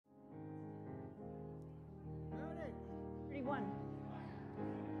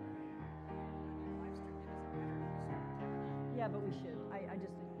we should. I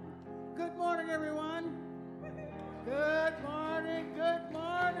just think. Good morning, everyone. Good morning, good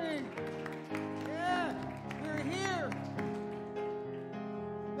morning. Yeah, we're here.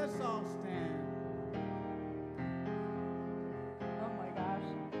 Let's all stand. Oh my gosh,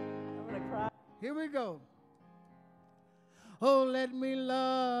 I'm going to cry. Here we go. Oh, let me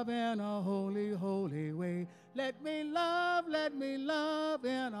love in a holy, holy way. Let me love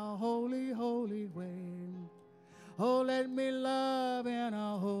in a holy, holy way. Oh, let me love in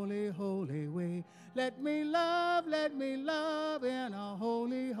a holy, holy way. Let me love in a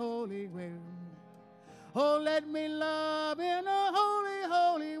holy, holy way. Oh, let me love in a holy,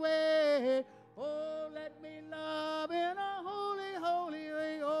 holy way. Oh, let me love in a holy, holy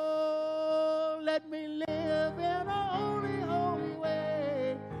way. Oh, let me live in a holy, holy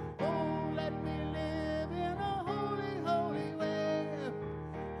way. Oh, let me live in a holy, holy way.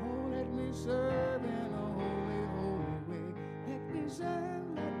 Oh, let me serve in a holy, holy way. Let me serve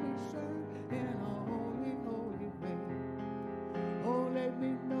in a holy, holy way. Oh, let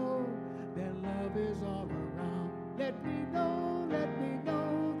me know that love is all around. Let me know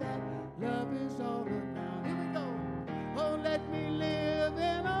that love is all around. Here we go. Oh, let me live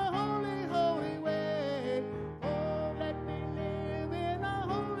in a holy, holy way. Oh, let me live in a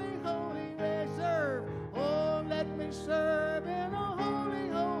holy, holy way. Serve. Oh, let me serve in a holy,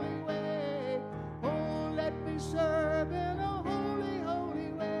 holy way. Oh, let me serve in a holy,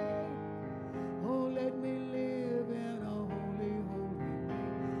 holy way. Oh, let me live in a holy, holy way.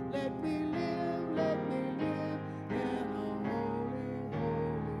 Let me live in a holy,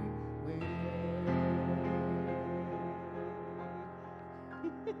 holy way.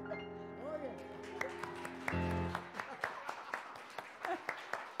 Oh, yeah.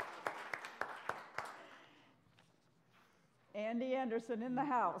 Andy Anderson in the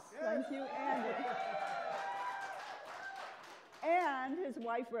house. Thank you, Andy. And his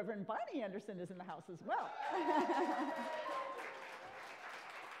wife, Reverend Bonnie Anderson, is in the house as well.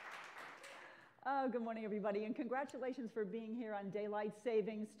 Oh, good morning, everybody, and congratulations for being here on Daylight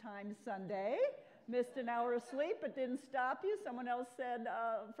Savings Time Sunday. Missed an hour of sleep, but didn't stop you. Someone else said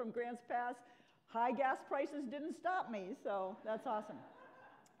from Grants Pass, high gas prices didn't stop me, so that's awesome.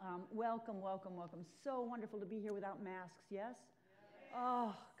 Welcome, welcome, welcome. So wonderful to be here without masks, yes?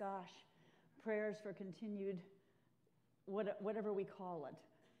 Oh, gosh. Prayers for continued, whatever we call it,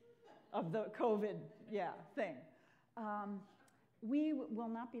 of the COVID, thing. We will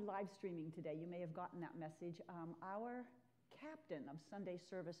not be live streaming today. You may have gotten that message. Our captain of Sunday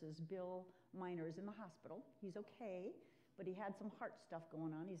services, Bill Miner, is in the hospital. He's okay, but he had some heart stuff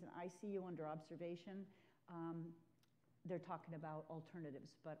going on. He's in ICU under observation. They're talking about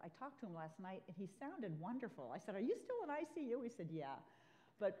alternatives, but I talked to him last night, and he sounded wonderful. I said, are you still in ICU? He said, yeah.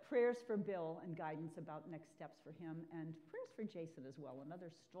 But prayers for Bill and guidance about next steps for him, and prayers for Jason as well,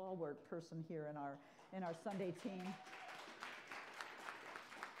 another stalwart person here in our Sunday team.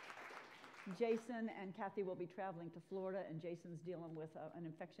 Jason and Kathy will be traveling to Florida, and Jason's dealing with an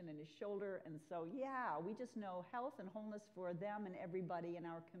infection in his shoulder, and so, we just know health and wholeness for them and everybody in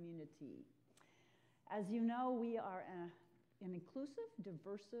our community. As you know, we are an inclusive,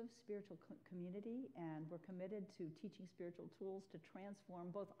 diversive spiritual community, and we're committed to teaching spiritual tools to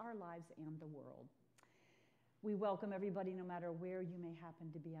transform both our lives and the world. We welcome everybody, no matter where you may happen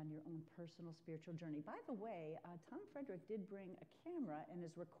to be on your own personal spiritual journey. By the way, Tom Frederick did bring a camera and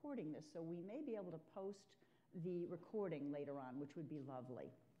is recording this, so we may be able to post the recording later on, which would be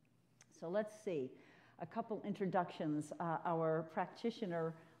lovely. So let's see. A couple introductions. Our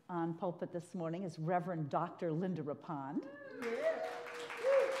practitioner on pulpit this morning is Rev Dr Linda Reppond.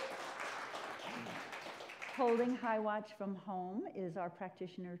 Holding high watch from home is our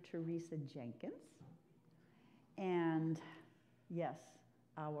practitioner Teresa Jenkins. And yes,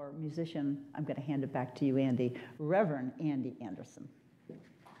 our musician, I'm going to hand it back to you, Andy, Reverend Andy Anderson.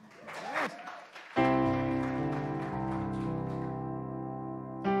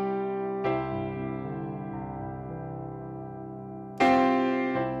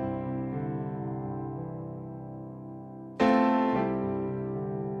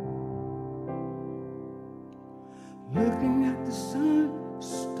 Looking at the sun,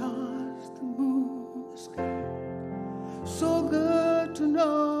 stars, the moon, the sky. So good to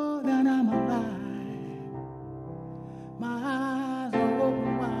know that I'm alive. My eyes are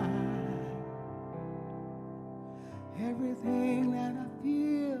open wide. Everything that I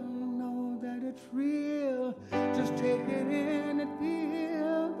feel, know that it's real. Just take it in and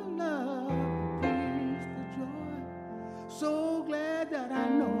feel the love, the peace, the joy. So glad that I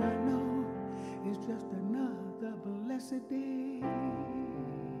know it's just another blessed day.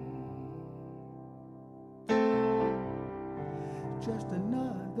 just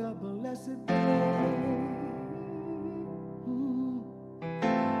another blessed day.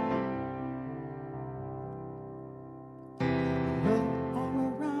 Look all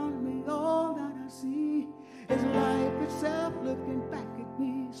around me, all that I see is life itself looking back at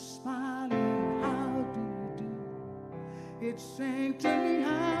me, smiling. How do you do? It's saying to me,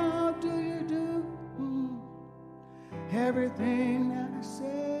 how do you do? Everything that I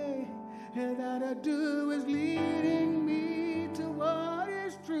say and that I do is leading me to what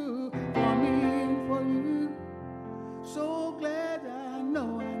is true for me and for you. So glad that I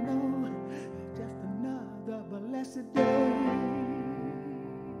know, just another blessed day.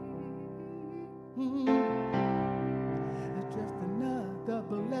 It's just another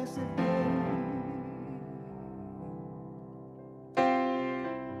blessed day.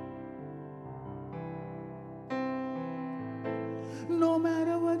 No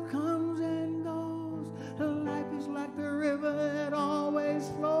matter what comes and goes, life is like the river that always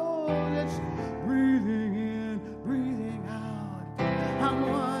flows. It's breathing in, breathing out. I'm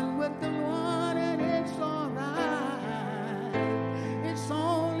one with the one and it's all right. It's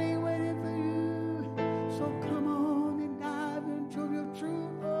only waiting for you. So come on and dive into your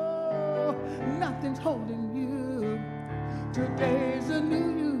truth. Oh, nothing's holding you. Today's a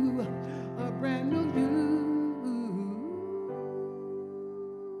new you, a brand new you.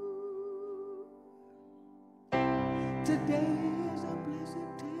 Today is a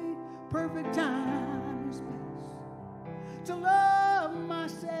blessed day, perfect time and space to love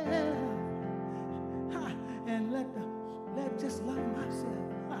myself, and let just love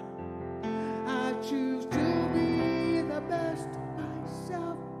myself. I choose to be the best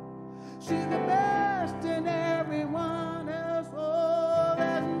myself. See the best in everyone else. Oh,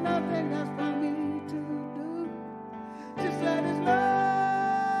 there's nothing else for me to do. Just let His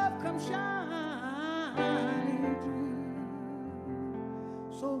love come shine through.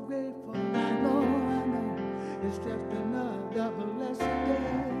 So grateful, I know, it's just another blessed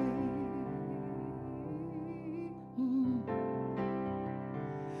day.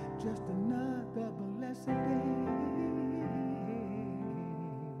 Just another blessed day.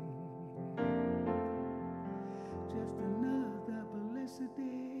 Just another blessed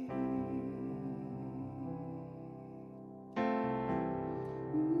day.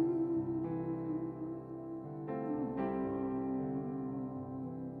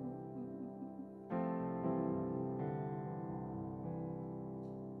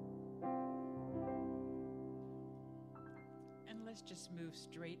 Let's just move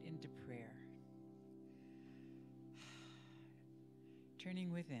straight into prayer.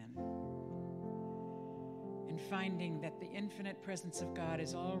 Turning within and finding that the infinite presence of God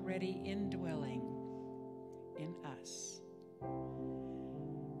is already indwelling in us.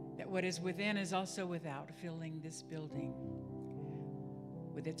 That what is within is also without, filling this building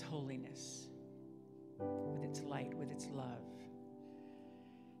with its holiness, with its light, with its love.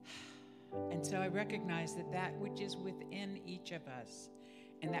 And so I recognize that that which is within each of us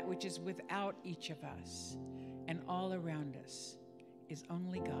and that which is without each of us and all around us is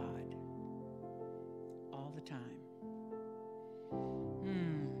only God all the time.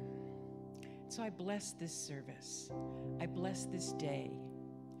 So I bless this service. I bless this day.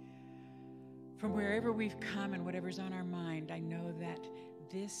 From wherever we've come and whatever's on our mind, I know that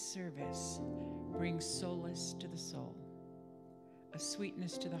this service brings solace to the soul, a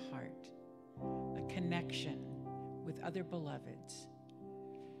sweetness to the heart, a connection with other beloveds.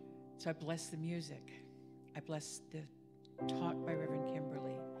 So I bless the music. I bless the talk by Reverend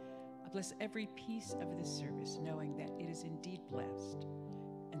Kimberly. I bless every piece of this service, knowing that it is indeed blessed,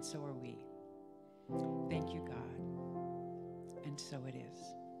 and so are we. Thank you, God. And so it is.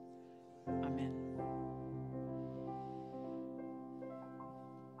 Amen.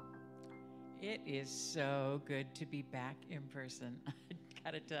 It is so good to be back in person.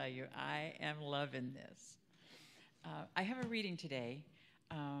 Gotta tell you, I am loving this. I have a reading today,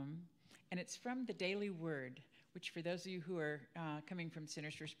 and it's from the Daily Word, which for those of you who are coming from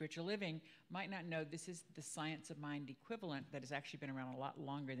Centers for Spiritual Living might not know, this is the Science of Mind equivalent that has actually been around a lot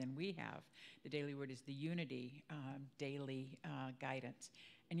longer than we have. The Daily Word is the Unity daily guidance.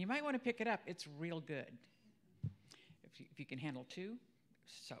 And you might want to pick it up. It's real good. If you can handle two,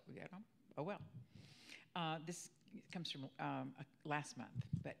 so oh well. This comes from last month,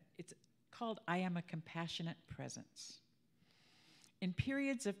 but it's called I Am a Compassionate Presence. In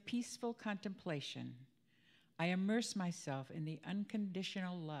periods of peaceful contemplation, I immerse myself in the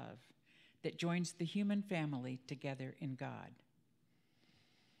unconditional love that joins the human family together in God.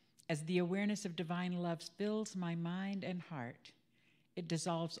 As the awareness of divine love fills my mind and heart, it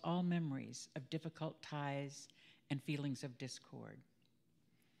dissolves all memories of difficult ties and feelings of discord.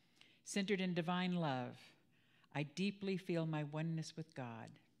 Centered in divine love, I deeply feel my oneness with God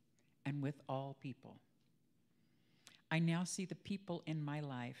and with all people. I now see the people in my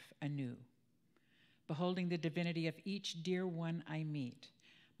life anew. Beholding the divinity of each dear one I meet,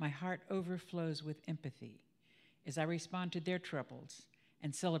 my heart overflows with empathy as I respond to their troubles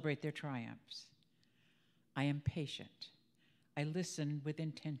and celebrate their triumphs. I am patient. I listen with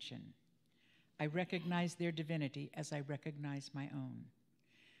intention. I recognize their divinity as I recognize my own.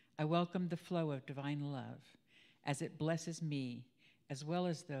 I welcome the flow of divine love as it blesses me as well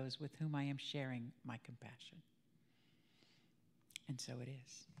as those with whom I am sharing my compassion. And so it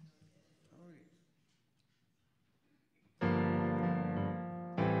is.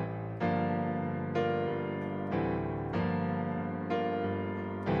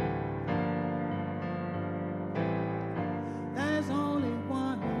 There's only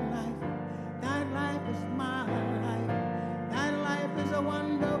one life. That life is my life. That life is a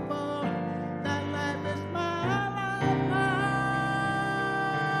wonderful. That life is my life.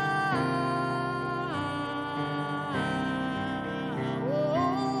 Oh,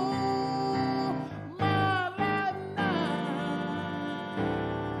 my life now.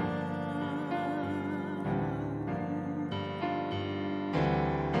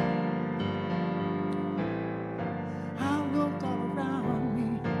 I look all around me,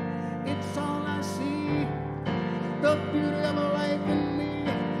 it's all I see. The beauty of life in me,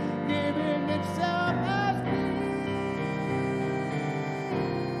 giving itself as me.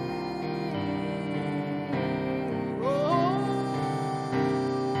 Oh,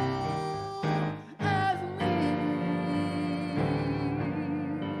 as me.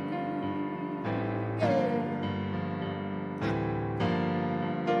 Yeah.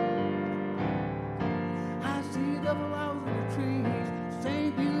 I see the flowers and the trees,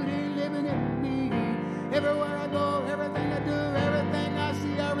 same beauty living in me. Everywhere I go, everything I do, everything I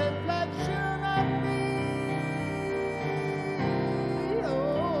see, a reflection of me.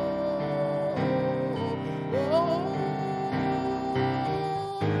 Oh,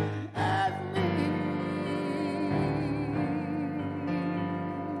 as me.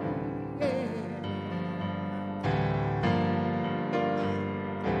 Yeah.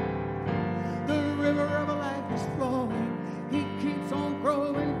 The river of life is flowing. He keeps on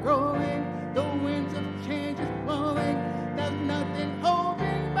growing, growing. The winds of change is blowing. There's nothing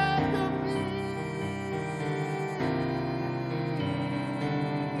holding back of me.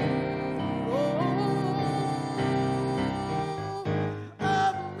 Oh,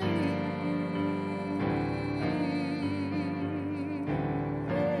 of me.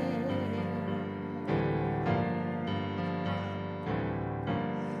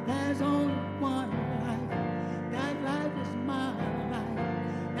 There's only one life. That life is my life.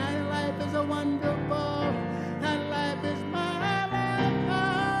 That life is a wonderful. That life is my life.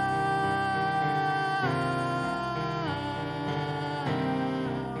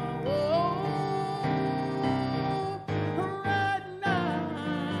 Oh, right now.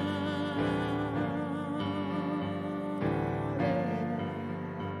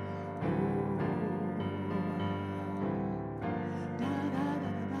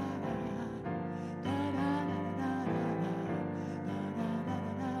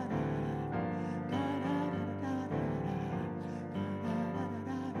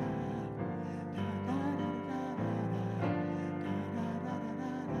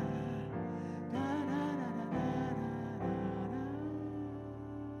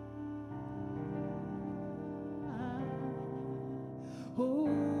 Oh,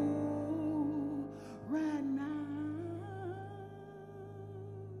 right now.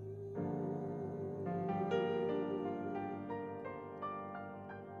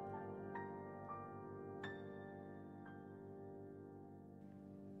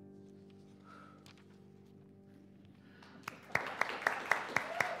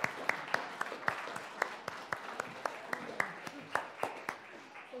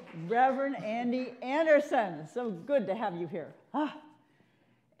 Reverend Andy Anderson. So good to have you here.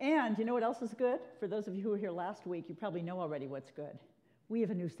 And you know what else is good? For those of you who were here last week, you probably know already what's good. We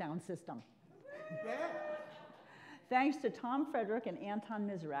have a new sound system. Yeah. Thanks to Tom Frederick and Anton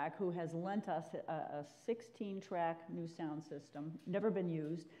Mizrak, who has lent us a 16-track new sound system, never been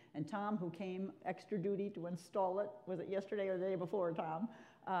used, and Tom, who came extra duty to install it, was it yesterday or the day before, Tom?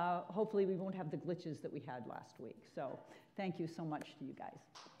 Hopefully we won't have the glitches that we had last week. So thank you so much to you guys.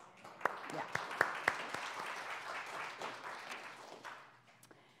 Yeah.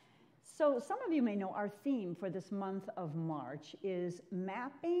 So some of you may know our theme for this month of March is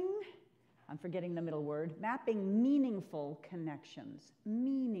mapping, I'm forgetting the middle word, mapping meaningful connections.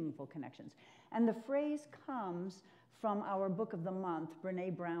 Meaningful connections. And the phrase comes from our book of the month,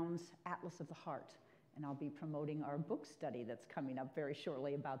 Brené Brown's Atlas of the Heart. And I'll be promoting our book study that's coming up very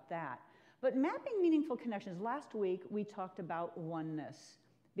shortly about that. But mapping meaningful connections, last week we talked about oneness,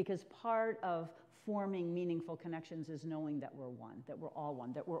 because part of forming meaningful connections is knowing that we're one, that we're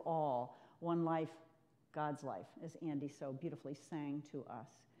all one life, God's life, as Andy so beautifully sang to us.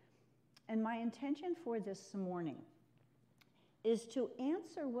 And my intention for this morning is to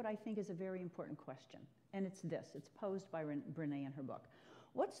answer what I think is a very important question. And it's this, it's posed by Brené in her book.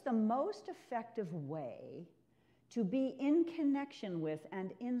 What's the most effective way to be in connection with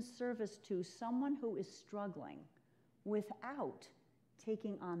and in service to someone who is struggling without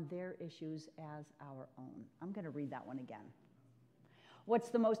taking on their issues as our own? I'm going to read that one again. What's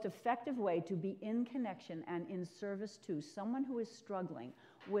the most effective way to be in connection and in service to someone who is struggling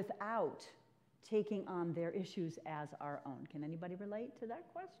without taking on their issues as our own? Can anybody relate to that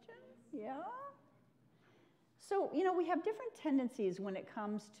question? Yeah? So, you know, we have different tendencies when it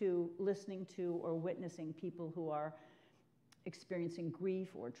comes to listening to or witnessing people who are experiencing grief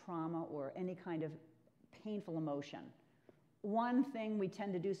or trauma or any kind of painful emotion. One thing we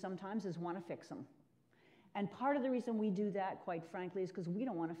tend to do sometimes is want to fix them. And part of the reason we do that, quite frankly, is because we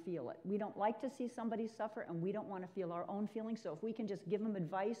don't want to feel it. We don't like to see somebody suffer, and we don't want to feel our own feelings. So if we can just give them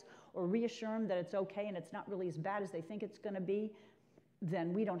advice or reassure them that it's okay and it's not really as bad as they think it's going to be,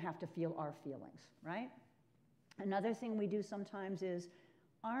 then we don't have to feel our feelings, right? Another thing we do sometimes is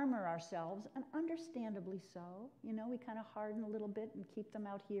armor ourselves, and understandably so. You know, we kind of harden a little bit and keep them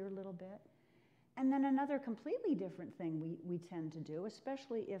out here a little bit. And then another completely different thing we tend to do,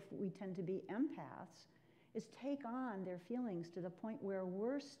 especially if we tend to be empaths, is take on their feelings to the point where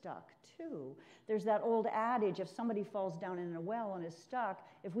we're stuck too. There's that old adage, if somebody falls down in a well and is stuck,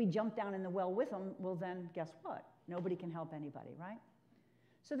 if we jump down in the well with them, well then guess what? Nobody can help anybody, right?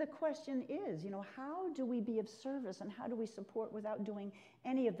 So the question is, you know, how do we be of service and how do we support without doing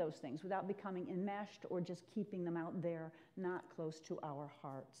any of those things, without becoming enmeshed or just keeping them out there, not close to our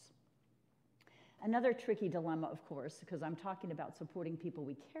hearts? Another tricky dilemma, of course, because I'm talking about supporting people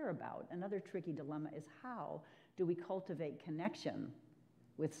we care about, another tricky dilemma is how do we cultivate connection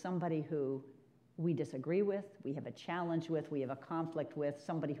with somebody who we disagree with, we have a challenge with, we have a conflict with,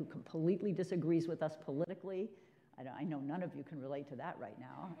 somebody who completely disagrees with us politically. I know none of you can relate to that right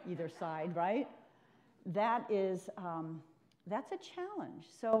now, either side, right? That is, that's a challenge.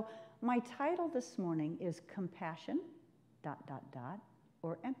 So my title this morning is Compassion, ...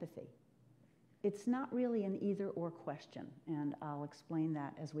 or Empathy. It's not really an either or question, and I'll explain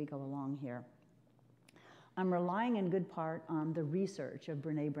that as we go along here. I'm relying in good part on the research of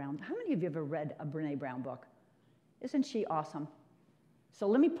Brené Brown. How many of you have ever read a Brené Brown book? Isn't she awesome? So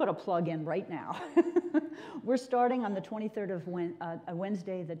let me put a plug in right now. We're starting on the 23rd of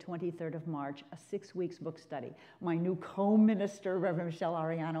Wednesday, the 23rd of March, a 6 weeks book study. My new co-minister, Rev Michelle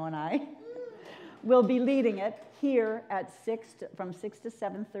Arellano, and I will be leading it here at from 6 to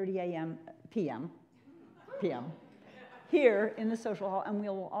 7:30 p.m. here in the social hall, and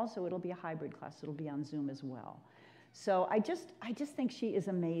it'll be a hybrid class. It'll be on Zoom as well. So I just think she is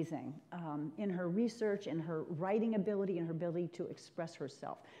amazing in her research, in her writing ability, and her ability to express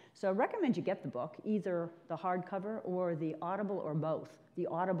herself. So I recommend you get the book, either the hardcover or the Audible or both. The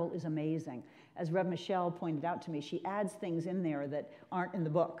Audible is amazing. As Rev Michelle pointed out to me, she adds things in there that aren't in the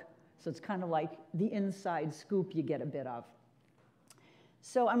book. So it's kind of like the inside scoop you get a bit of.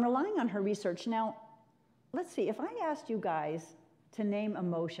 So I'm relying on her research. Now, let's see, if I asked you guys to name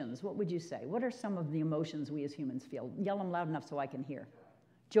emotions, what would you say? What are some of the emotions we as humans feel? Yell them loud enough so I can hear.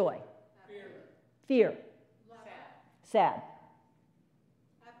 Joy. Fear. Fear. Sad.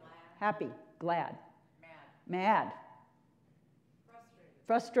 Sad. Happy. Glad. Mad. Mad.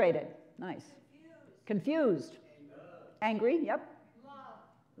 Frustrated. Nice. Confused. Angry. Yep.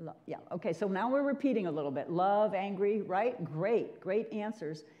 Love. Yeah. Okay, so now we're repeating a little bit. Love, angry, right? Great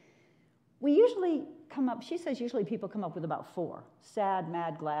answers. We usually come up, she says usually people come up with about 4. Sad,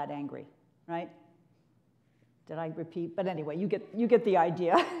 mad, glad, angry, right? Did I repeat? But anyway, you get the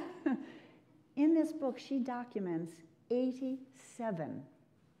idea. In this book, she documents 87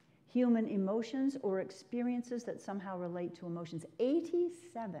 human emotions or experiences that somehow relate to emotions.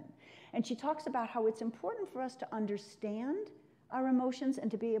 87. And she talks about how it's important for us to understand our emotions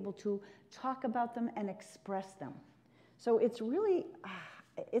and to be able to talk about them and express them. So it's really,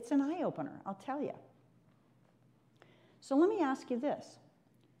 it's an eye-opener, I'll tell you. So let me ask you this.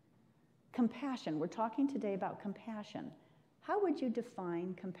 Compassion, we're talking today about compassion. How would you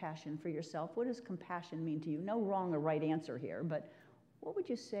define compassion for yourself? What does compassion mean to you? No wrong or right answer here, but what would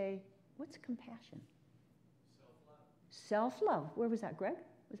you say, what's compassion? Self-love. Self-love. Where was that, Greg?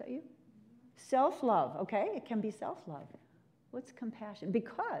 Was that you? Self-love, okay? It can be self-love. What's compassion?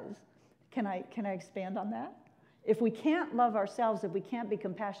 Because, can I expand on that? If we can't love ourselves, if we can't be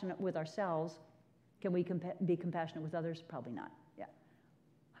compassionate with ourselves, can we be compassionate with others? Probably not, yeah.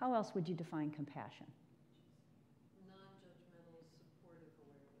 How else would you define compassion? Non-judgmental, supportive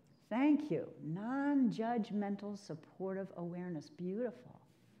awareness. Thank you. Non-judgmental, supportive awareness. Beautiful.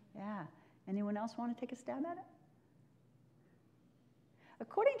 Yeah. Anyone else want to take a stab at it?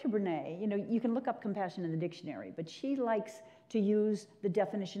 According to Brene, you can look up compassion in the dictionary, but she likes to use the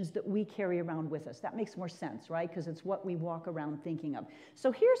definitions that we carry around with us. That makes more sense, right? Because it's what we walk around thinking of.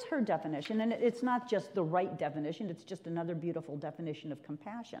 So here's her definition, and it's not just the right definition, it's just another beautiful definition of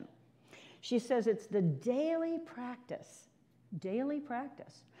compassion. She says it's the daily practice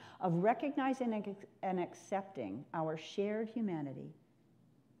of recognizing and accepting our shared humanity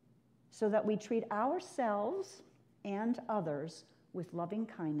so that we treat ourselves and others with loving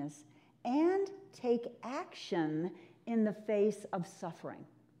kindness and take action in the face of suffering.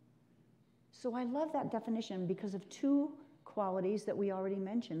 So I love that definition because of two qualities that we already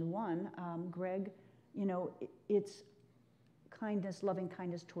mentioned. One, Greg, it's kindness, loving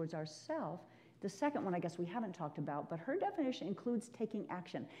kindness towards ourselves. The second one, I guess we haven't talked about, but her definition includes taking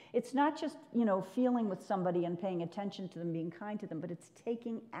action. It's not just, feeling with somebody and paying attention to them, being kind to them, but it's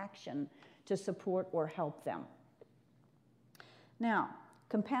taking action to support or help them. Now,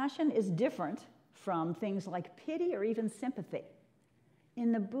 compassion is different from things like pity or even sympathy.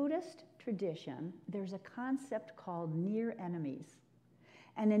 In the Buddhist tradition, there's a concept called near enemies.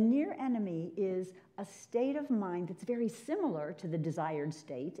 And a near enemy is a state of mind that's very similar to the desired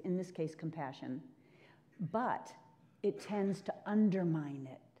state, in this case compassion, but it tends to undermine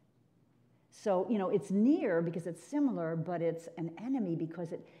it. So, it's near because it's similar, but it's an enemy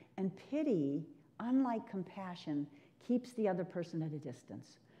because and pity, unlike compassion, keeps the other person at a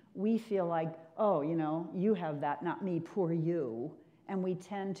distance. We feel like, oh, you have that, not me, poor you. And we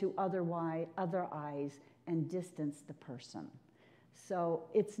tend to other eyes and distance the person. So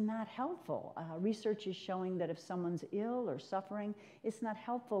it's not helpful. Research is showing that if someone's ill or suffering, it's not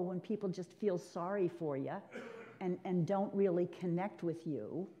helpful when people just feel sorry for you and don't really connect with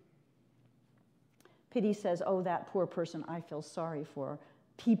you. Pity says, oh, that poor person, I feel sorry for.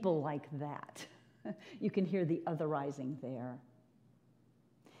 People like that. You can hear the otherizing there.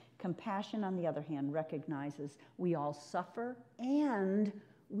 Compassion, on the other hand, recognizes we all suffer and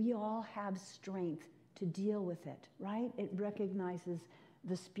we all have strength to deal with it, right? It recognizes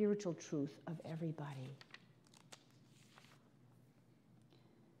the spiritual truth of everybody.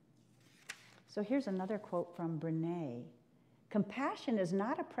 So here's another quote from Brene. Compassion is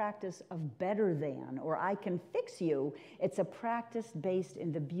not a practice of better than or I can fix you. It's a practice based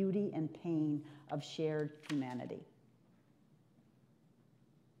in the beauty and pain of shared humanity.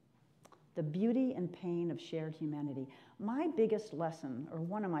 The beauty and pain of shared humanity. My biggest lesson, or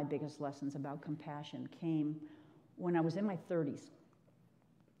one of my biggest lessons about compassion came when I was in my 30s.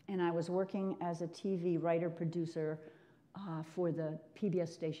 And I was working as a TV writer-producer for the PBS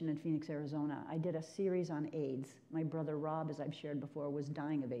station in Phoenix, Arizona. I did a series on AIDS. My brother Rob, as I've shared before, was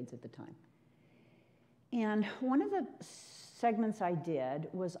dying of AIDS at the time. And one of the segments I did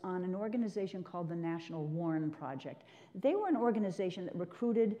was on an organization called the National Warren Project. They were an organization that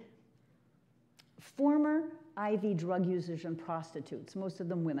recruited former IV drug users and prostitutes, most of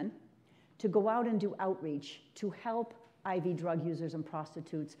them women, to go out and do outreach to help IV drug users and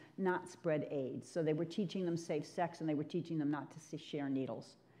prostitutes not spread AIDS. So they were teaching them safe sex and they were teaching them not to share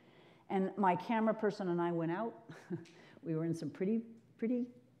needles. And my camera person and I went out. We were in some pretty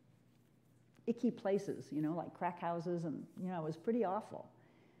icky places, like crack houses, and it was pretty awful.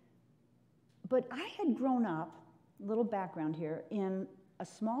 But I had grown up, little background here, in a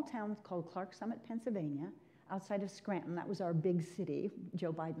small town called Clark Summit, Pennsylvania, outside of Scranton. That was our big city,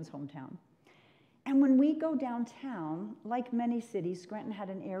 Joe Biden's hometown. And when we go downtown, like many cities, Scranton had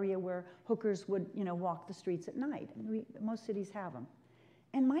an area where hookers would, walk the streets at night. Most cities have them.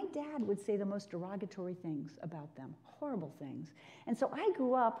 And my dad would say the most derogatory things about them, horrible things. And so I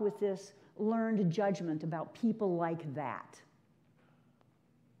grew up with this learned judgment about people like that.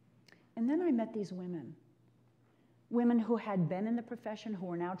 And then I met these women who had been in the profession, who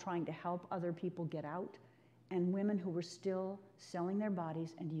were now trying to help other people get out, and women who were still selling their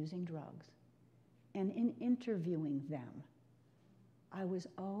bodies and using drugs. And in interviewing them, I was,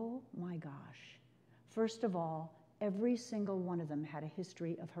 oh my gosh. First of all, every single one of them had a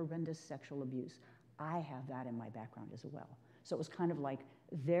history of horrendous sexual abuse. I have that in my background as well. So it was kind of like,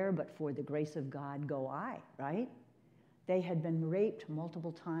 there but for the grace of God go I, right? They had been raped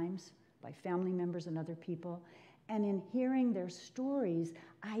multiple times by family members and other people. And in hearing their stories,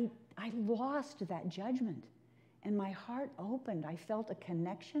 I I lost that judgment. And my heart opened. I felt a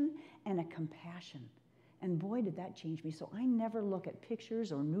connection and a compassion. And boy, did that change me. So I never look at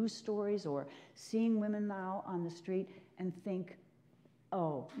pictures or news stories or seeing women now on the street and think,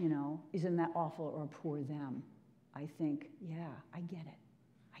 oh, isn't that awful or poor them? I think, yeah, I get it.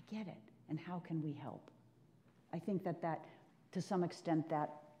 I get it. And how can we help? I think that to some extent, that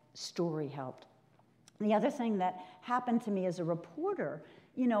story helped. The other thing that happened to me as a reporter,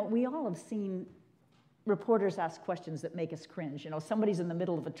 we all have seen reporters ask questions that make us cringe. Somebody's in the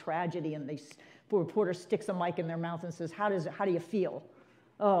middle of a tragedy and the reporter sticks a mic in their mouth and says, how do you feel?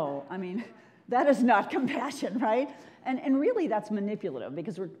 Oh, that is not compassion, right? And really that's manipulative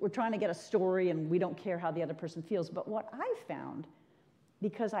because we're trying to get a story and we don't care how the other person feels. But what I found,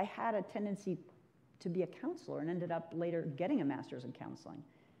 because I had a tendency to be a counselor and ended up later getting a master's in counseling,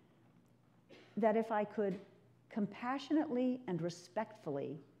 that if I could compassionately and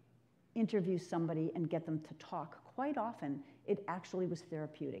respectfully interview somebody and get them to talk, quite often it actually was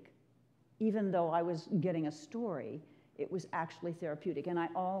therapeutic. Even though I was getting a story, it was actually therapeutic. And I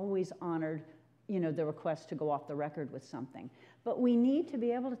always honored, the request to go off the record with something. But we need to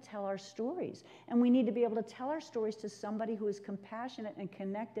be able to tell our stories. And we need to be able to tell our stories to somebody who is compassionate and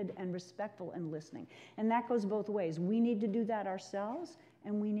connected and respectful and listening. And that goes both ways. We need to do that ourselves,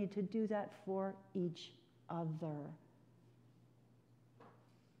 and we need to do that for each other.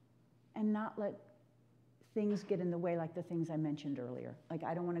 And not let things get in the way like the things I mentioned earlier. Like,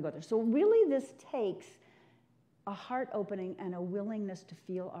 I don't want to go there. So really this takes a heart opening and a willingness to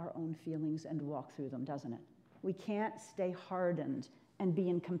feel our own feelings and walk through them, doesn't it? We can't stay hardened and be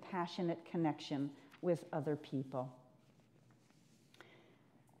in compassionate connection with other people.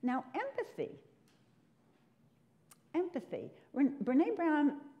 Now, empathy. Brene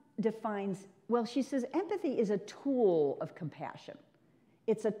Brown defines, she says empathy is a tool of compassion.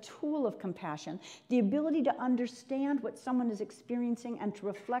 It's a tool of compassion, the ability to understand what someone is experiencing and to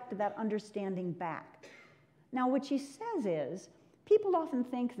reflect that understanding back. Now, what she says is, people often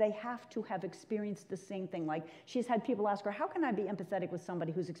think they have to have experienced the same thing. Like, she's had people ask her, how can I be empathetic with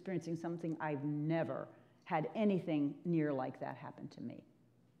somebody who's experiencing something I've never had anything near like that happen to me?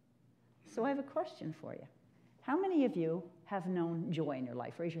 So I have a question for you. How many of you have known joy in your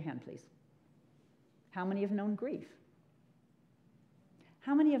life? Raise your hand, please. How many have known grief?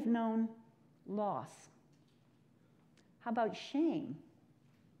 How many have known loss? How about shame?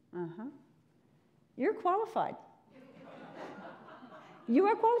 You're qualified. You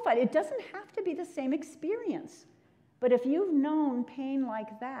are qualified. It doesn't have to be the same experience. But if you've known pain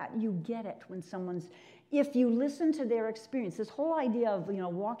like that, you get it when if you listen to their experience. This whole idea of,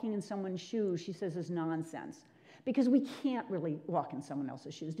 walking in someone's shoes, she says, is nonsense. Because we can't really walk in someone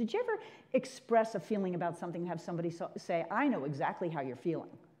else's shoes. Did you ever express a feeling about something and have somebody say, I know exactly how you're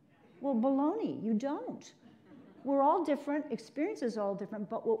feeling? Well, baloney, you don't. We're all different, experiences are all different,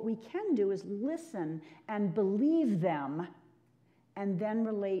 but what we can do is listen and believe them and then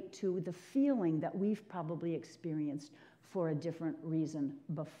relate to the feeling that we've probably experienced for a different reason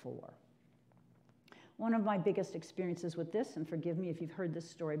before. One of my biggest experiences with this, and forgive me if you've heard this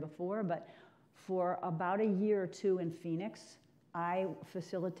story before, but for about a year or two in Phoenix, I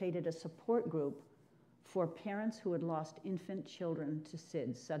facilitated a support group for parents who had lost infant children to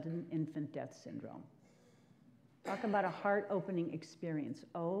SIDS, sudden infant death syndrome. Talk about a heart-opening experience,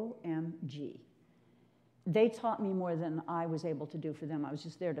 OMG. They taught me more than I was able to do for them. I was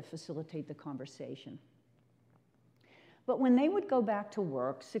just there to facilitate the conversation. But when they would go back to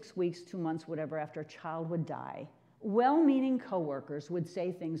work, 6 weeks, 2 months, whatever, after a child would die, well-meaning coworkers would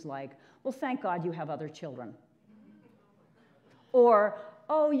say things like, well, thank God you have other children. Or,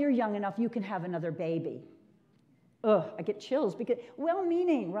 oh, you're young enough, you can have another baby. Ugh, I get chills because,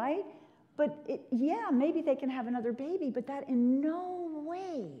 well-meaning, right? But maybe they can have another baby, but that in no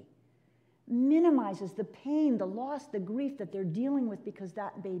way minimizes the pain, the loss, the grief that they're dealing with because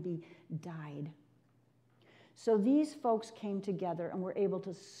that baby died. So these folks came together and were able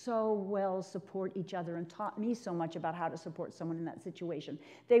to so well support each other and taught me so much about how to support someone in that situation.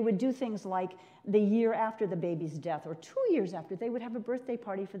 They would do things like the year after the baby's death or 2 years after, they would have a birthday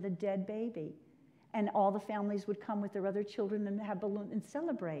party for the dead baby. And all the families would come with their other children and have balloons and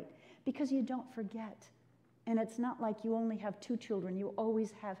celebrate because you don't forget. And it's not like you only have 2 children, you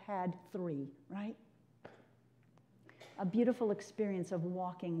always have had 3, right? A beautiful experience of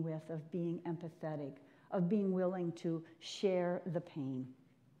walking with, of being empathetic, of being willing to share the pain.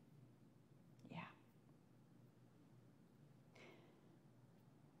 Yeah.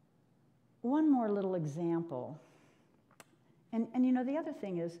 One more little example. And the other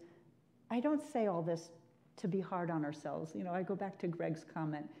thing is, I don't say all this to be hard on ourselves. I go back to Greg's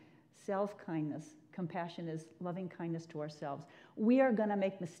comment. Self-kindness, compassion is loving kindness to ourselves. We are going to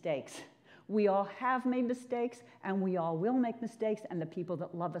make mistakes. We all have made mistakes, and we all will make mistakes, and the people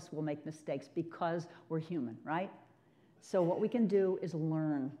that love us will make mistakes because we're human, right? So what we can do is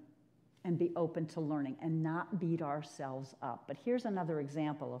learn and be open to learning and not beat ourselves up. But here's another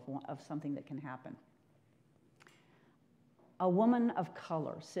example of something that can happen. A woman of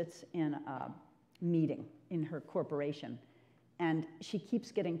color sits in a meeting in her corporation, and she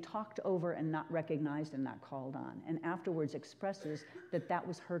keeps getting talked over and not recognized and not called on, and afterwards expresses that that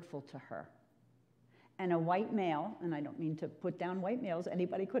was hurtful to her. And a white male, and I don't mean to put down white males,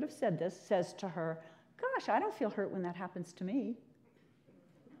 anybody could have said this, says to her, "Gosh, I don't feel hurt when that happens to me."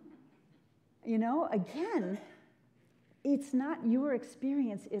 You know, again, it's not your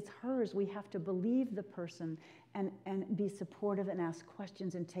experience, it's hers. We have to believe the person and be supportive and ask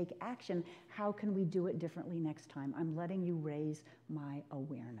questions and take action. How can we do it differently next time? I'm letting you raise my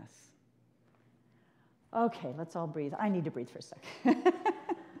awareness. Okay, let's all breathe. I need to breathe for a second.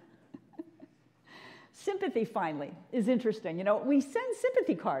 Sympathy, finally, is interesting. You know, we send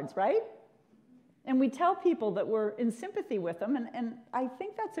sympathy cards, right? And we tell people that we're in sympathy with them, and I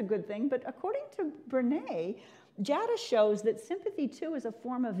think that's a good thing. But according to Brene, data shows that sympathy, too, is a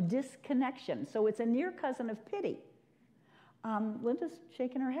form of disconnection. So it's a near cousin of pity. Linda's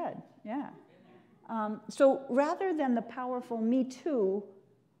shaking her head. Yeah. So rather than the powerful Me Too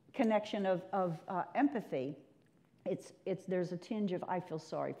connection of empathy, there's a tinge of I feel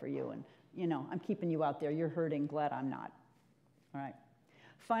sorry for you, and you know, I'm keeping you out there. You're hurting. Glad I'm not. All right.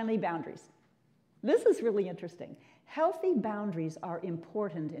 Finally, boundaries. This is really interesting. Healthy boundaries are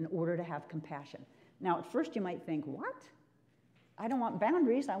important in order to have compassion. Now, at first you might think, what? I don't want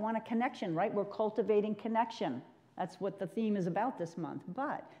boundaries. I want a connection, right? We're cultivating connection. That's what the theme is about this month.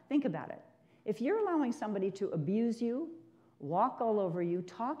 But think about it. If you're allowing somebody to abuse you, walk all over you,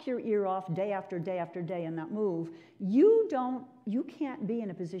 talk your ear off day after day after day and not move, you can't be in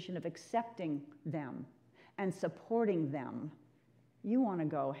a position of accepting them and supporting them. You want to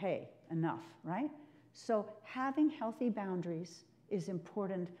go, hey, enough, right? So having healthy boundaries is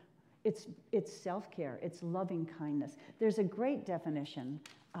important. It's self-care. It's loving kindness. There's a great definition.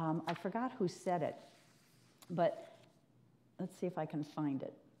 I forgot who said it, but let's see if I can find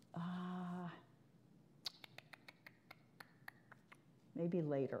it. Maybe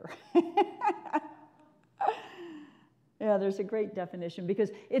later. Yeah, there's a great definition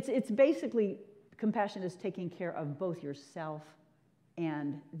because it's basically compassion is taking care of both yourself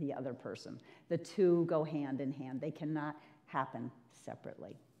and the other person. The two go hand in hand. They cannot happen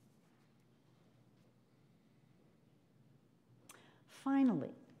separately. Finally,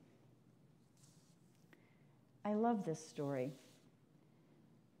 I love this story.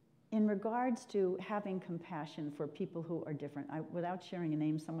 In regards to having compassion for people who are different, without sharing a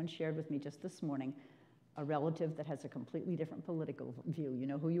name, someone shared with me just this morning a relative that has a completely different political view. You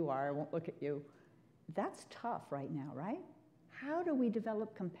know who you are, I won't look at you. That's tough right now, right? How do we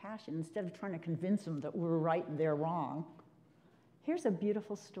develop compassion instead of trying to convince them that we're right and they're wrong? Here's a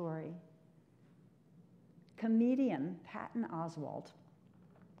beautiful story. Comedian Patton Oswalt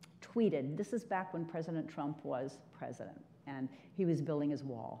tweeted, this is back when President Trump was president, and he was building his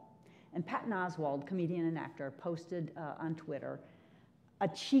wall. And Patton Oswalt, comedian and actor, posted on Twitter a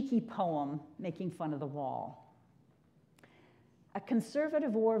cheeky poem making fun of the wall. A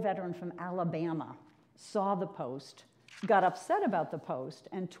conservative war veteran from Alabama saw the post, got upset about the post,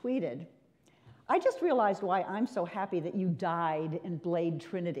 and tweeted, "I just realized why I'm so happy that you died in Blade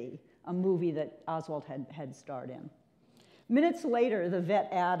Trinity," a movie that Oswald had starred in. Minutes later, the vet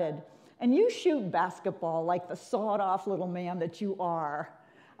added, "And you shoot basketball like the sawed-off little man that you are."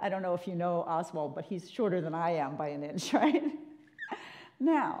 I don't know if you know Oswald, but he's shorter than I am by an inch, right?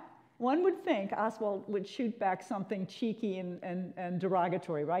 Now, one would think Oswald would shoot back something cheeky and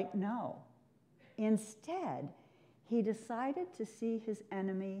derogatory, right? No. Instead, he decided to see his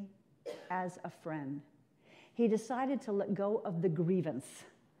enemy as a friend. He decided to let go of the grievance.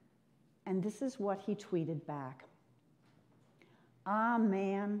 And this is what he tweeted back. "Ah,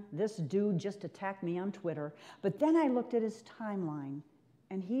 man, this dude just attacked me on Twitter, but then I looked at his timeline,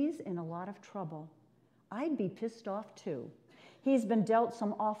 and he's in a lot of trouble. I'd be pissed off too. He's been dealt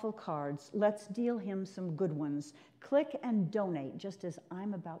some awful cards. Let's deal him some good ones. Click and donate, just as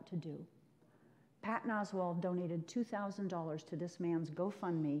I'm about to do." Patton Oswalt donated $2,000 to this man's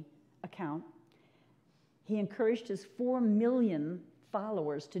GoFundMe account. He encouraged his 4 million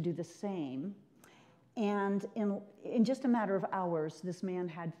followers to do the same. And in just a matter of hours, this man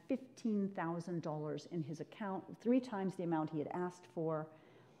had $15,000 in his account, 3 times the amount he had asked for.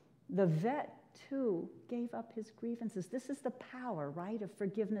 The vet too, gave up his grievances. This is the power, right, of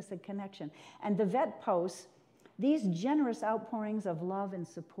forgiveness and connection. And the vet posts, these generous outpourings of love and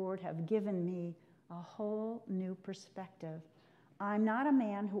support have given me a whole new perspective. I'm not a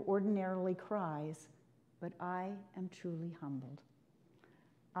man who ordinarily cries, but I am truly humbled.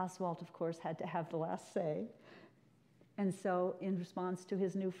 Oswald, of course, had to have the last say. And so, in response to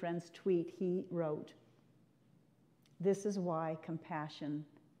his new friend's tweet, he wrote, "This is why compassion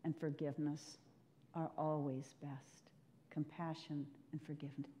and forgiveness are always best. Compassion and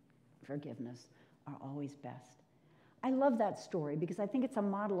forgiveness are always best." I love that story because I think it's a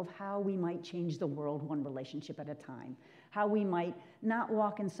model of how we might change the world one relationship at a time. How we might not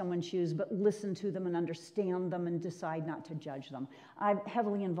walk in someone's shoes, but listen to them and understand them and decide not to judge them. I'm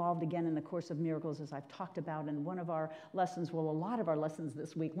heavily involved again in the Course of Miracles, as I've talked about, and one of our lessons, well, a lot of our lessons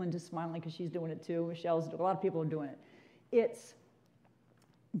this week, Linda's smiling because she's doing it too, Michelle's doing it, a lot of people are doing it. It's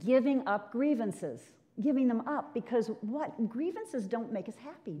giving up grievances, giving them up, because what? Grievances don't make us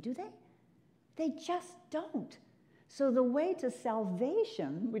happy, do they? They just don't. So the way to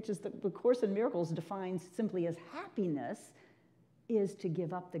salvation, which is the Course in Miracles defines simply as happiness, is to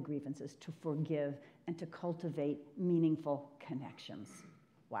give up the grievances, to forgive, and to cultivate meaningful connections.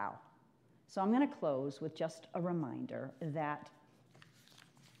 Wow. So I'm going to close with just a reminder that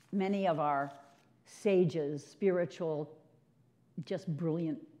many of our sages, spiritual, just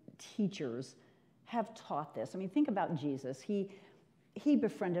brilliant teachers have taught this. I mean, think about Jesus. He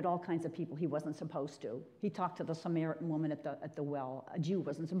befriended all kinds of people he wasn't supposed to. He talked to the Samaritan woman at the well. A Jew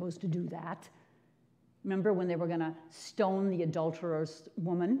wasn't supposed to do that. Remember when they were going to stone the adulterous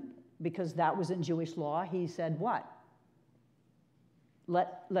woman because that was in Jewish law? He said what?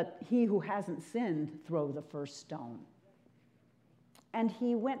 Let he who hasn't sinned throw the first stone. And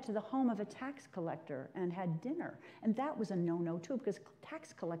he went to the home of a tax collector and had dinner. And that was a no-no too, because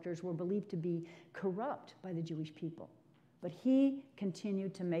tax collectors were believed to be corrupt by the Jewish people. But he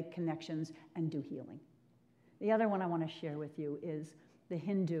continued to make connections and do healing. The other one I want to share with you is the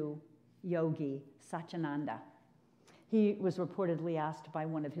Hindu yogi Satyananda. He was reportedly asked by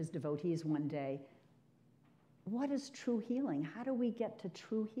one of his devotees one day, "What is true healing? How do we get to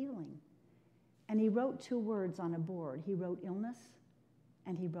true healing?" And he wrote 2 words on a board. He wrote illness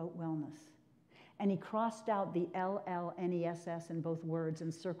and he wrote wellness. And he crossed out the LLNESS in both words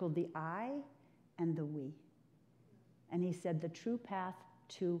and circled the I and the we. And he said, the true path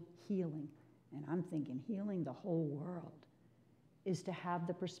to healing, and I'm thinking healing the whole world, is to have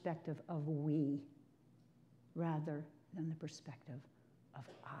the perspective of we rather than the perspective of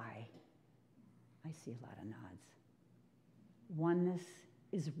I. I see a lot of nods. Oneness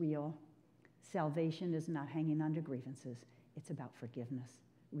is real. Salvation is not hanging under grievances. It's about forgiveness,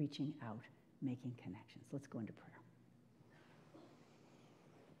 reaching out, making connections. Let's go into prayer.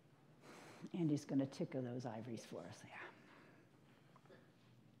 Andy's going to tickle those ivories for us. Yeah.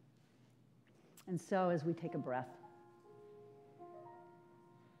 And so as we take a breath,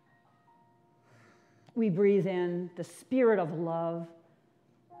 we breathe in the spirit of love,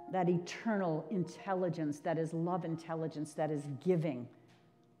 that eternal intelligence, that is love intelligence, that is giving,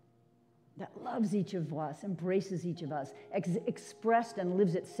 that loves each of us, embraces each of us, expressed and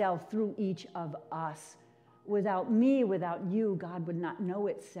lives itself through each of us. Without me, without you, God would not know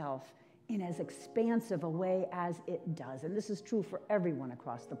itself in as expansive a way as it does. And this is true for everyone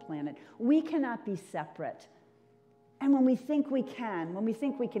across the planet. We cannot be separate. And when we think we can, when we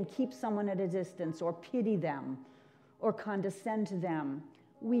think we can keep someone at a distance or pity them or condescend to them,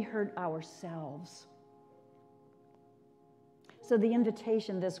 we hurt ourselves. So the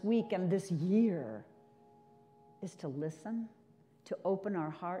invitation this week and this year is to listen, to open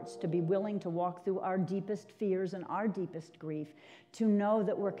our hearts, to be willing to walk through our deepest fears and our deepest grief, to know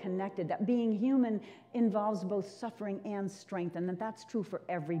that we're connected, that being human involves both suffering and strength, and that that's true for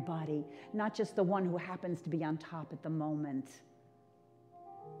everybody, not just the one who happens to be on top at the moment.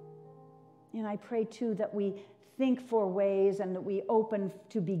 And I pray, too, that we think for ways and that we open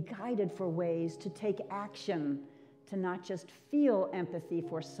to be guided for ways to take action, to not just feel empathy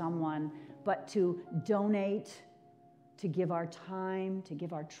for someone, but to donate, to give our time, to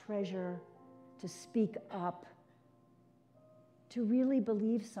give our treasure, to speak up, to really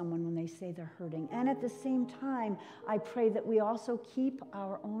believe someone when they say they're hurting. And at the same time, I pray that we also keep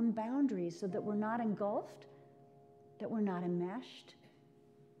our own boundaries so that we're not engulfed, that we're not enmeshed.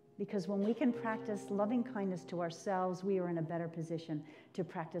 Because when we can practice loving kindness to ourselves, we are in a better position to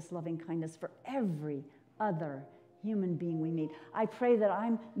practice loving kindness for every other human being we meet. I pray that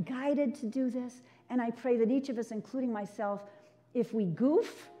I'm guided to do this, and I pray that each of us, including myself, if we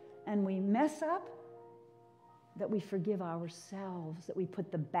goof and we mess up, that we forgive ourselves, that we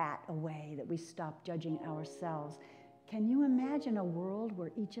put the bat away, that we stop judging ourselves. Can you imagine a world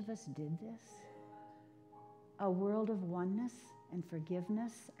where each of us did this? A world of oneness and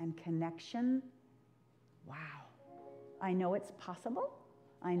forgiveness and connection? Wow. I know it's possible.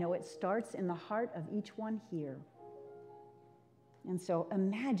 I know it starts in the heart of each one here. And so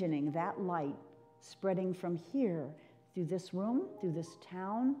imagining that light spreading from here through this room, through this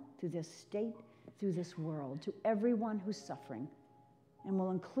town, through this state, through this world, to everyone who's suffering. And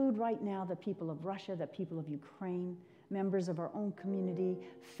we'll include right now the people of Russia, the people of Ukraine, members of our own community,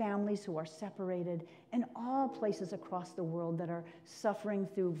 families who are separated, and all places across the world that are suffering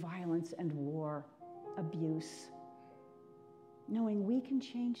through violence and war, abuse. Knowing we can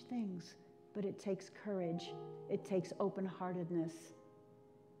change things, but it takes courage, it takes open-heartedness,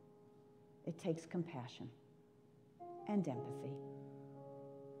 it takes compassion and empathy.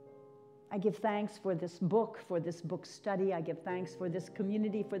 I give thanks for this book study. I give thanks for this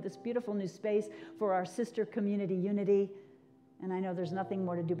community, for this beautiful new space, for our sister community, Unity. And I know there's nothing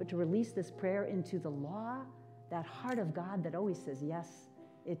more to do but to release this prayer into the law, that heart of God that always says, yes,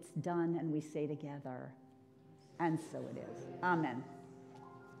 it's done, and we say together, and so it is. Amen.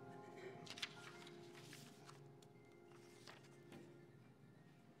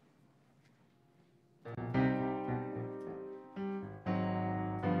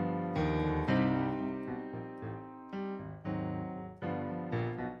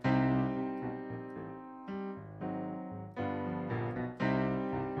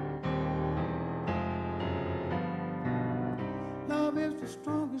 Love is the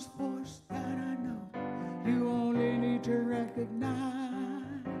strongest force that I know. You only need to recognize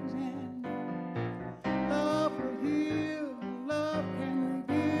and know. Love will heal, love can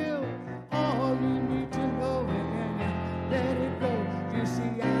reveal all you need to know, and let it go. You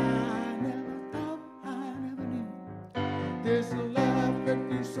see, I never thought, I never knew this love could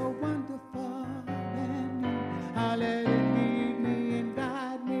be so wonderful and new. I let it lead me and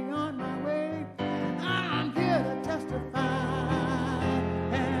guide me on my way. I'm here to testify.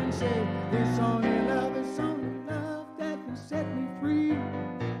 It's only love that can set me free.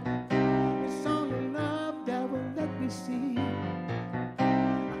 It's only love that will let me see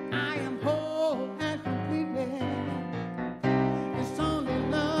I am whole and complete. It's only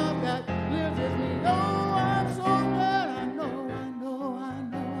love that lives with me. Oh, I'm so glad I know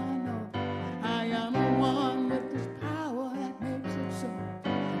I am the one with this power that makes it so.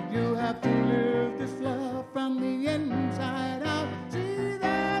 You have to live this love from the inside out. See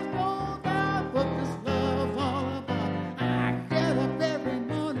that? What this love's all about. I get up every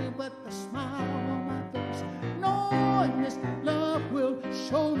morning with a smile on my face, knowing this love will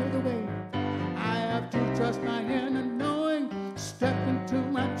show me the way. I have to trust my inner knowing, step into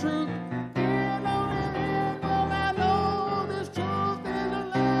my truth. In only then will I know this truth is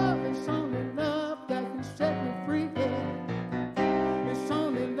love. It's only love that can set me free. Yeah. It's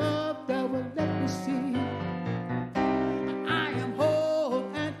only love that will let me see I am whole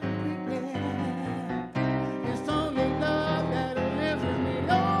and complete. Yeah. It's only love that lives with me.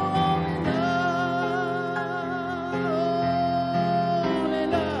 Oh, only love, only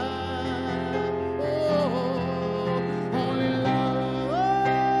love, oh, only love,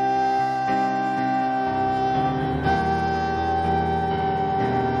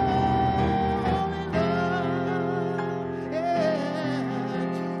 yeah.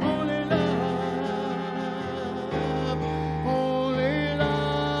 Only love, only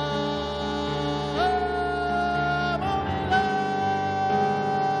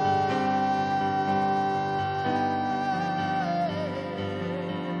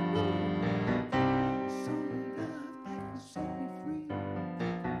it's only love that can set me free.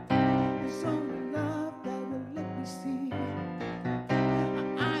 It's only love that will let me see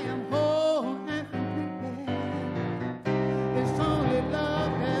I am whole and complete. Yeah. It's only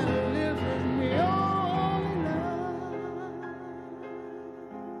love that lives with me. Oh,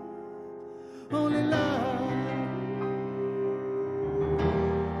 only love, only love,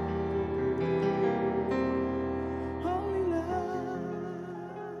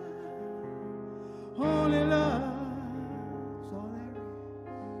 only love. That's all there is.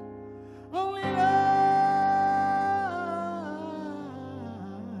 Only love,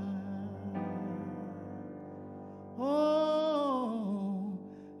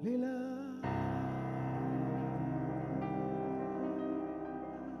 only love.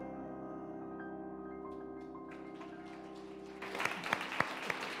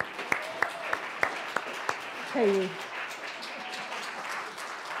 Hey,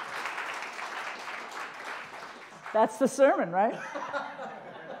 that's the sermon, right?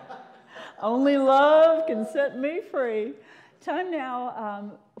 Only love can set me free. Time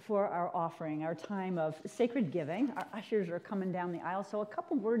now for our offering, our time of sacred giving. Our ushers are coming down the aisle, so a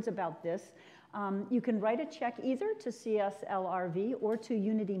couple words about this. You can write a check either to CSLRV or to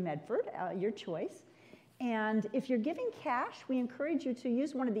Unity Medford, your choice. And if you're giving cash, we encourage you to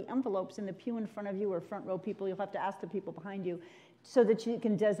use one of the envelopes in the pew in front of you, or front row people. You'll have to ask the people behind you, so that you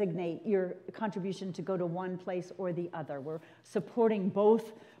can designate your contribution to go to one place or the other. We're supporting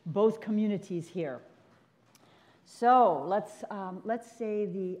both communities here. So let's say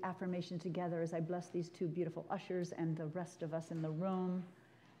the affirmation together as I bless these two beautiful ushers and the rest of us in the room.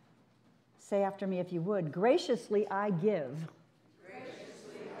 Say after me if you would. Graciously I give.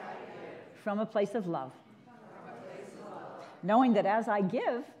 Graciously I give. From a place of love. From a place of love. Knowing that as I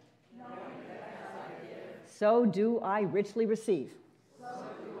give, so do I richly receive. So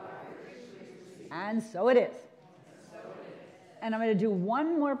do I richly receive. And so it is. And I'm going to do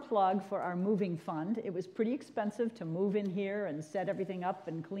one more plug for our moving fund. It was pretty expensive to move in here and set everything up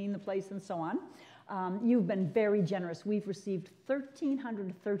and clean the place and so on. You've been very generous. We've received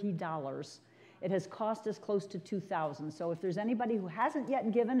 $1,330. It has cost us close to $2,000. So if there's anybody who hasn't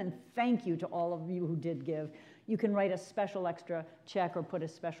yet given, and thank you to all of you who did give, you can write a special extra check or put a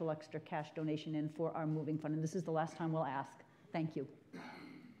special extra cash donation in for our moving fund. And this is the last time we'll ask. Thank you. I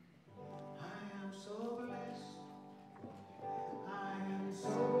am so blessed. I am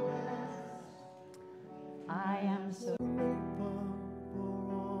so blessed. I am so grateful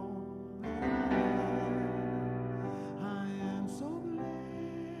for all that I am so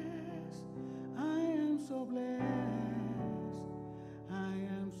blessed. I am so blessed. I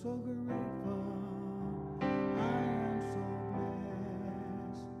am so grateful. So grateful. I am so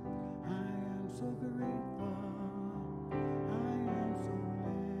blessed.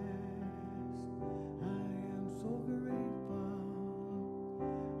 I am so grateful.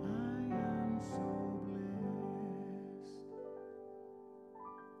 I am so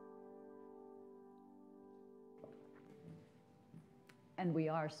blessed. And we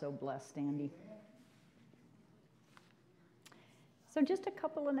are so blessed, Andy. So just a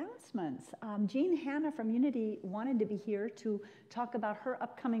couple announcements. Jean Hanna from Unity wanted to be here to talk about her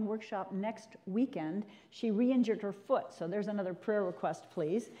upcoming workshop next weekend. She re-injured her foot, so there's another prayer request,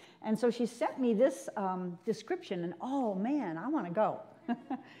 please. And so she sent me this description, and oh man, I want to go.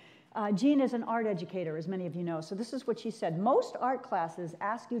 Jean is an art educator, as many of you know, so this is what she said. Most art classes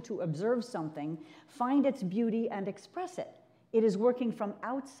ask you to observe something, find its beauty, and express it. It is working from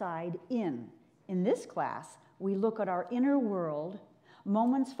outside in. In this class, we look at our inner world,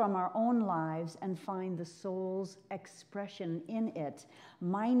 moments from our own lives, and find the soul's expression in it,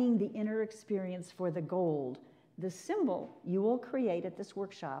 mining the inner experience for the gold. The symbol you will create at this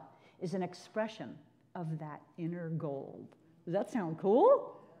workshop is an expression of that inner gold. Does that sound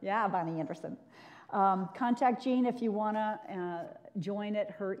cool? Yeah, Bonnie Anderson. Contact Jean if you want to join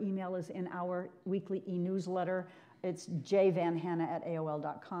it. Her email is in our weekly e-newsletter. It's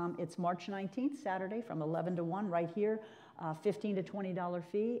jvanhanna@aol.com. It's March 19th, Saturday, from 11 to 1 right here. $15 to $20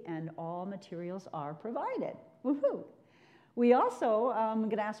 fee, and all materials are provided. Woohoo! We also, I'm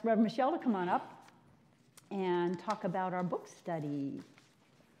going to ask Rev Michelle to come on up and talk about our book study.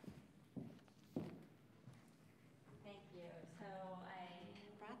 Thank you. So I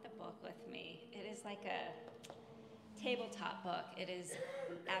brought the book with me. It is like a tabletop book. It is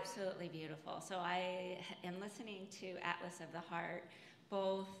absolutely beautiful. So I am listening to Atlas of the Heart,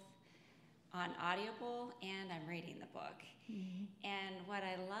 both on Audible and I'm reading the book. Mm-hmm. And what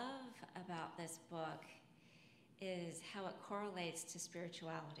I love about this book is how it correlates to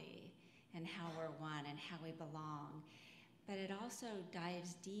spirituality and how we're one and how we belong. But it also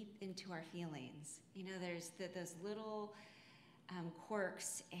dives deep into our feelings. You know, there's those little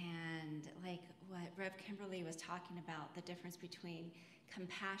quirks, and like what Rev Kimberly was talking about, the difference between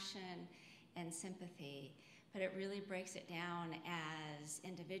compassion and sympathy, but it really breaks it down as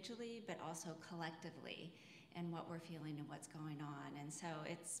individually, but also collectively, and what we're feeling and what's going on. And so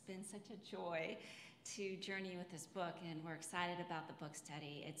it's been such a joy to journey with this book, and we're excited about the book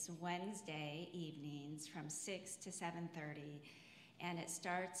study. It's Wednesday evenings from 6 to 7:30, and it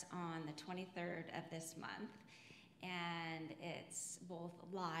starts on the 23rd of this month. And it's both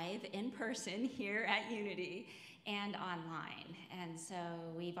live in person here at Unity and online. And so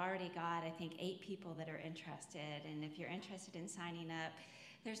we've already got, I think, 8 people that are interested. And if you're interested in signing up,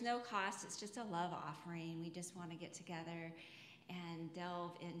 there's no cost. It's just a love offering. We just want to get together and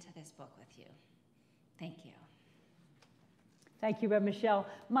delve into this book with you. Thank you. Thank you, Rev Michelle.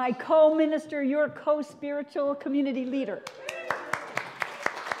 My co-minister, your co-spiritual community leader.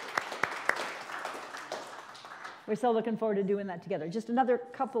 We're so looking forward to doing that together. Just another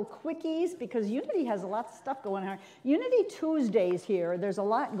couple quickies, because Unity has a lot of stuff going on. Unity Tuesdays here, there's a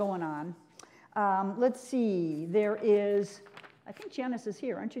lot going on. Let's see, there is, I think Janice is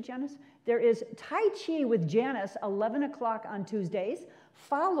here, aren't you, Janice? There is Tai Chi with Janice, 11 o'clock on Tuesdays.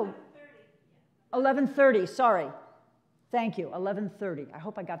 11:30, sorry. Thank you, 11:30. I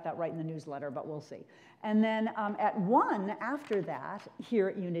hope I got that right in the newsletter, but we'll see. And then at 1 after that, here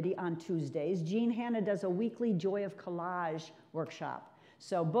at Unity on Tuesdays, Jean Hanna does a weekly Joy of Collage workshop.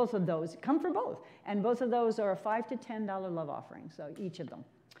 So both of those, come for both. And both of those are a $5 to $10 love offering, so each of them.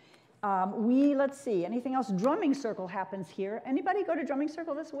 Let's see, anything else? Drumming Circle happens here. Anybody go to Drumming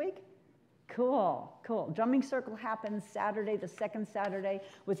Circle this week? Cool, cool. Drumming Circle happens Saturday, the second Saturday,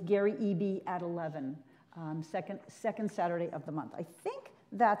 with Gary Eby at 11. Second Saturday of the month. I think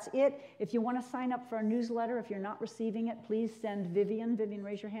that's it. If you want to sign up for our newsletter, if you're not receiving it, please send Vivian,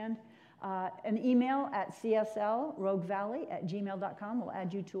 raise your hand, an email at cslroguevalley@gmail.com. We'll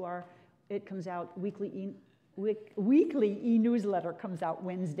add you to our, it comes out weekly e-newsletter comes out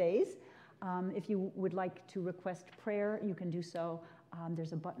Wednesdays. If you would like to request prayer, you can do so.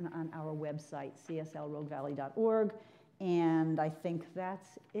 There's a button on our website, cslroguevalley.org, and I think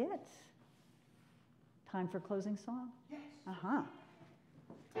that's it. Time for closing song? Yes. Uh-huh.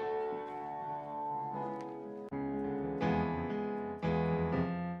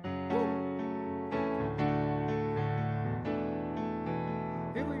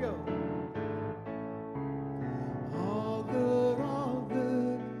 Here we go. All good,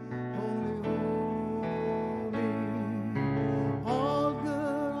 holy, holy. All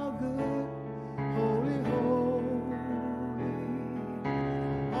good, holy, holy.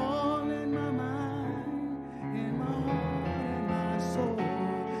 All in my mind, in my heart, in my soul.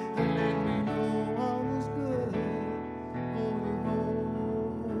 Let me know all is good, holy,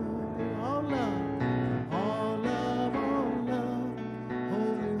 holy. All love, all love, all love,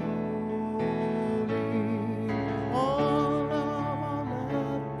 holy, holy. All love,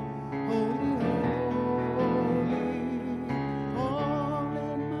 holy, holy. All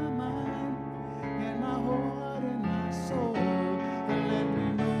in my mind, in my heart, in my soul. Let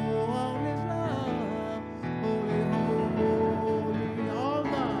me know all is love, holy, holy. All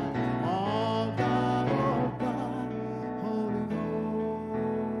God, all God, all God, holy, holy.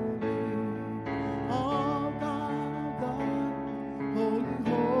 All God, holy,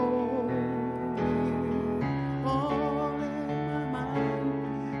 holy. All in my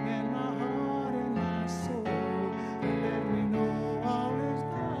mind, in my heart, in my soul. Let me know all is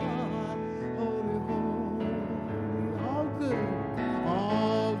God, holy, holy. All good,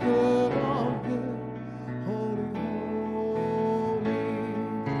 all good, all good, holy, holy.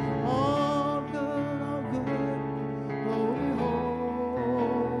 All good, holy,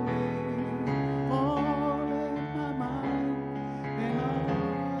 holy. All in my mind, in my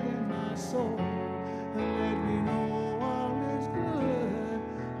heart, in my soul. Let me know all is good,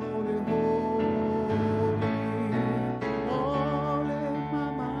 holy, holy. All in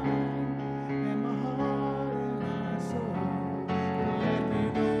my mind, in my heart, in my soul. Let me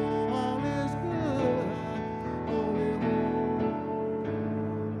know all is good, holy, holy.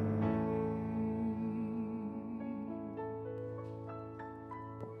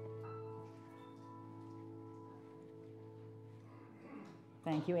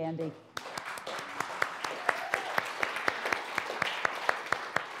 Thank you, Andy.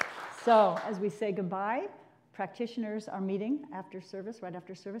 So, as we say goodbye, practitioners are meeting after service, right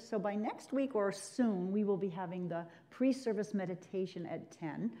after service. So by next week or soon, we will be having the pre-service meditation at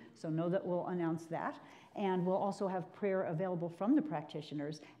 10. So know that we'll announce that. And we'll also have prayer available from the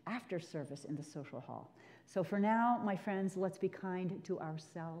practitioners after service in the social hall. So for now, my friends, let's be kind to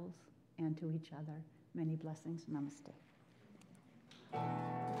ourselves and to each other. Many blessings. Namaste.